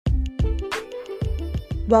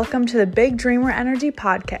Welcome to the Big Dreamer Energy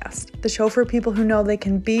Podcast, the show for people who know they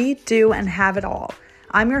can be, do, and have it all.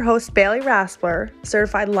 I'm your host, Bailey Raspler,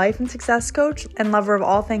 certified life and success coach and lover of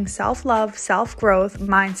all things self-love, self-growth,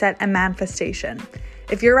 mindset, and manifestation.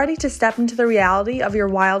 If you're ready to step into the reality of your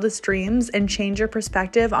wildest dreams and change your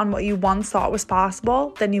perspective on what you once thought was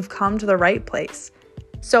possible, then you've come to the right place.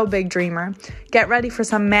 So, big dreamer, get ready for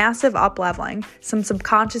some massive up-leveling, some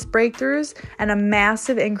subconscious breakthroughs, and a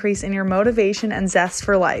massive increase in your motivation and zest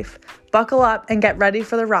for life. Buckle up and get ready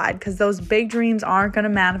for the ride, because those big dreams aren't going to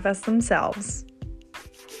manifest themselves.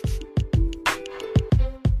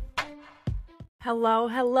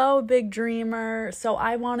 Hello, big dreamer. So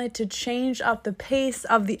I wanted to change up the pace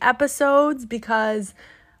of the episodes because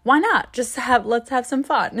why not? Let's have some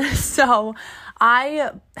fun. So I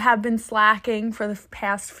have been slacking for the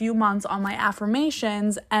past few months on my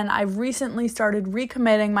affirmations, and I've recently started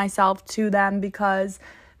recommitting myself to them because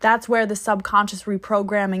that's where the subconscious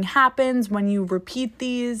reprogramming happens when you repeat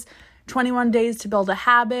these 21 days to build a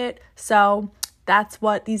habit. So that's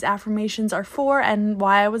what these affirmations are for and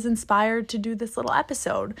why I was inspired to do this little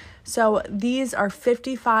episode. So these are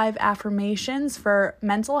 55 affirmations for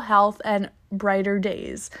mental health and brighter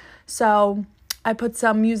days. So I put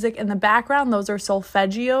some music in the background. Those are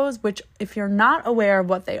solfeggios, which, if you're not aware of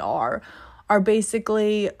what they are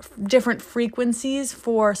basically different frequencies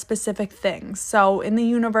for specific things. So in the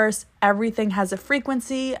universe, everything has a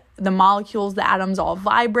frequency. The molecules, the atoms all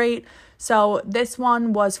vibrate. So this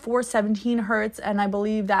one was 417 hertz, and I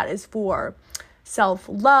believe that is for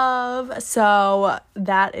self-love. So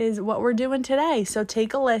that is what we're doing today. So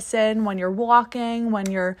take a listen when you're walking,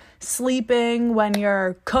 when you're sleeping, when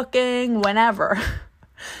you're cooking, whenever,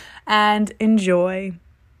 and enjoy.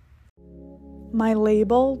 My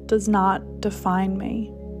label does not define me.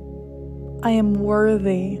 I am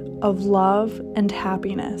worthy of love and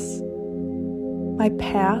happiness. My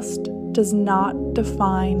past does not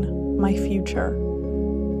define my future.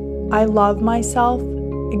 I love myself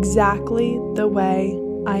exactly the way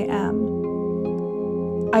I am.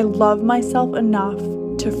 I love myself enough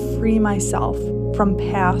to free myself from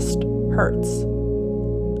past hurts.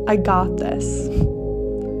 I got this.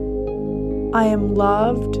 I am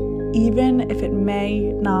loved even if it may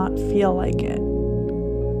not feel like it.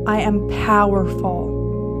 I am powerful.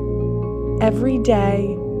 Every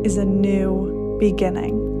day is a new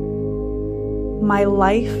beginning. My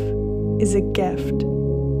life is a gift.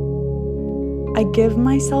 I give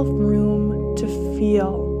myself room to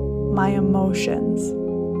feel my emotions.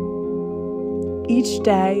 Each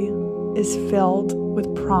day is filled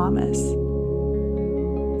with promise.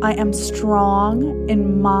 I am strong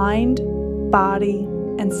in mind, body,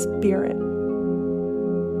 and spirit.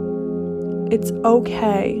 It's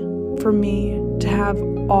okay for me to have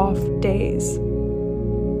off days.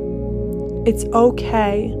 It's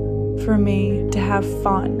okay for me to have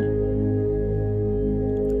fun.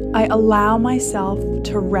 I allow myself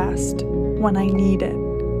to rest when I need it.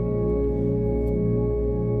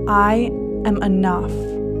 I am enough.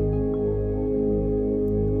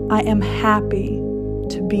 I am happy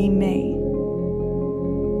to be me.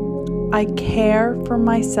 I care for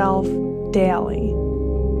myself daily.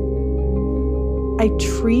 I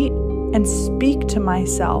treat and speak to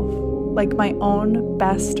myself like my own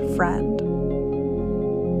best friend.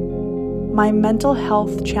 My mental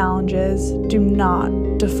health challenges do not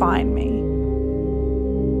define me.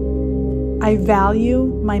 I value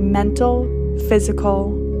my mental,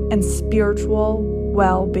 physical, and spiritual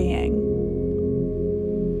well-being.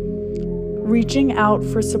 Reaching out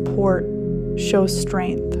for support shows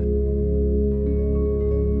strength.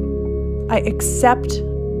 I accept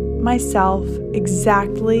myself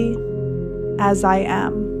exactly as I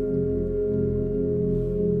am.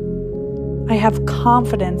 I have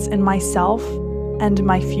confidence in myself and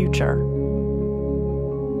my future.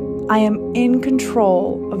 I am in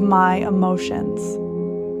control of my emotions.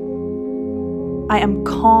 I am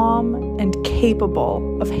calm and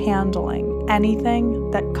capable of handling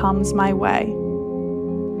anything that comes my way.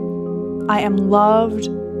 I am loved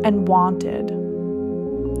and wanted.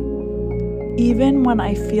 Even when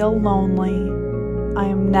I feel lonely, I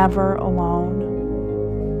am never alone.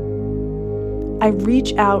 I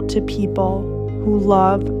reach out to people who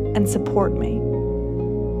love and support me.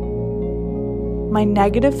 My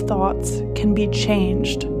negative thoughts can be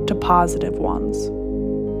changed to positive ones.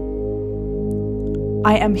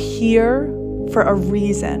 I am here for a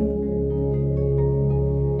reason.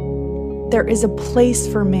 There is a place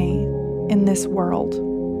for me in this world.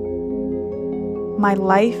 My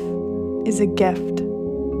life is a gift.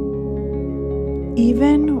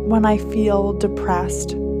 Even when I feel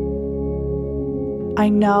depressed, I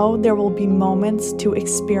know there will be moments to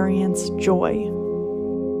experience joy.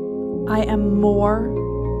 I am more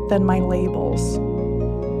than my labels.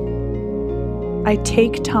 I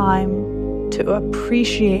take time to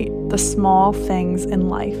appreciate the small things in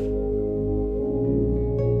life.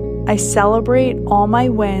 I celebrate all my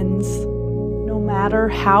wins, no matter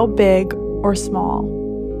how big or small.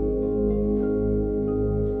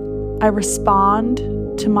 I respond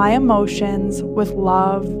to my emotions with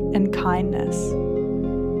love and kindness.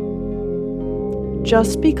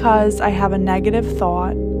 Just because I have a negative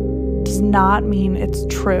thought does not mean it's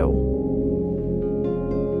true.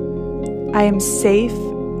 I am safe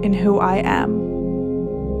in who I am.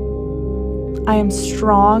 I am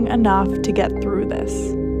strong enough to get through this.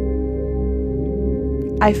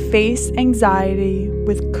 I face anxiety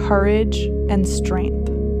with courage and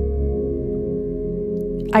strength.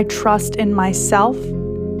 I trust in myself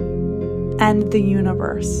and the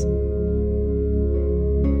universe.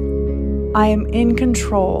 I am in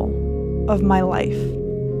control of my life.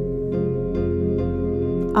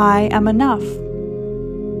 I am enough.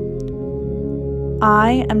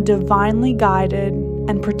 I am divinely guided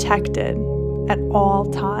and protected at all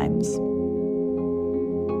times.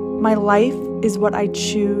 My life is what I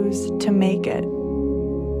choose to make it.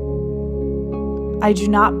 I do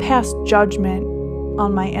not pass judgment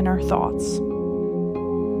on my inner thoughts.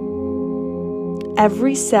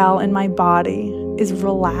 Every cell in my body is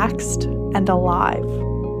relaxed and alive.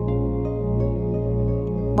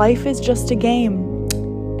 Life is just a game,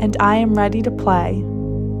 and I am ready to play.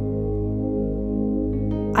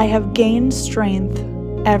 I have gained strength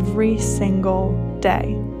every single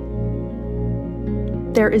day.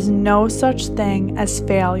 There is no such thing as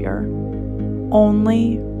failure,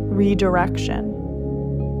 only redirection.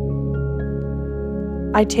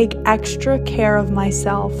 I take extra care of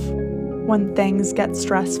myself when things get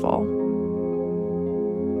stressful.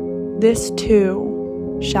 This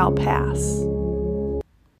too shall pass.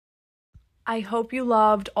 I hope you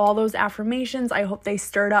loved all those affirmations. I hope they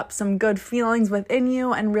stirred up some good feelings within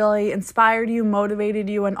you and really inspired you, motivated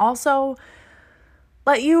you, and also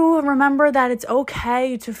let you remember that it's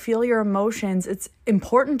okay to feel your emotions. It's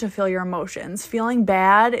important to feel your emotions. Feeling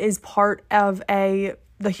bad is part of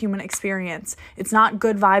the human experience. It's not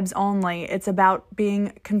good vibes only. It's about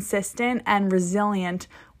being consistent and resilient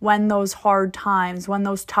when those hard times, when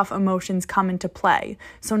those tough emotions come into play.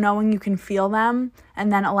 So knowing you can feel them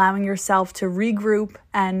and then allowing yourself to regroup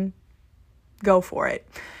and go for it.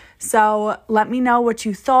 So let me know what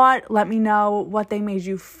you thought. Let me know what they made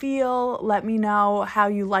you feel. Let me know how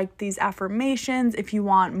you liked these affirmations. If you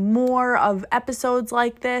want more of episodes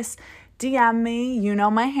like this, DM me. You know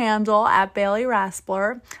my handle @Bailey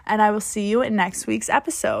Raspler, and I will see you in next week's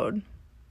episode.